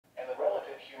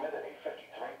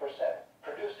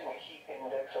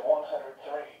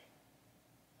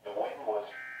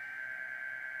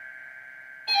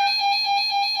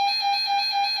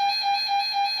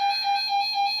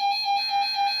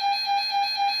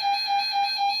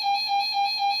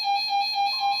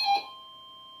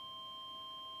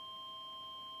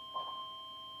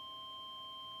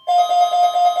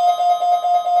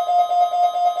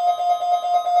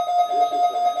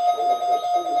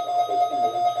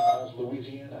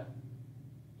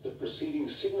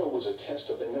preceding signal was a test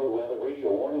of the NOAA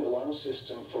radio warning alarm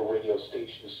system for radio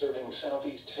stations serving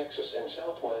southeast Texas and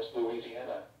southwest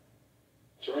Louisiana.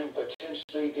 During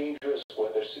potentially dangerous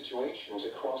weather situations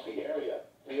across the area,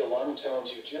 the alarm tones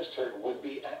you just heard would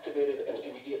be activated and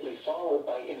immediately followed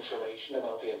by information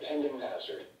about the impending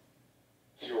hazard.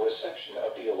 Your reception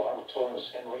of the alarm tones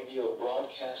and radio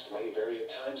broadcast may vary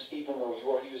at times even though you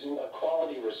are using a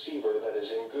quality receiver that is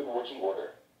in good working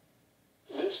order.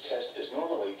 This test is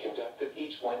normally conducted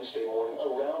each Wednesday morning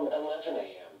around 11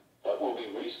 a.m., but will be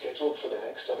rescheduled for the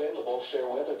next available fair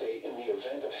weather day in the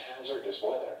event of hazardous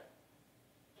weather.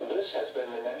 This has been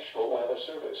the National Weather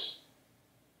Service.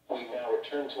 We now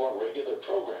return to our regular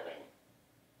programming.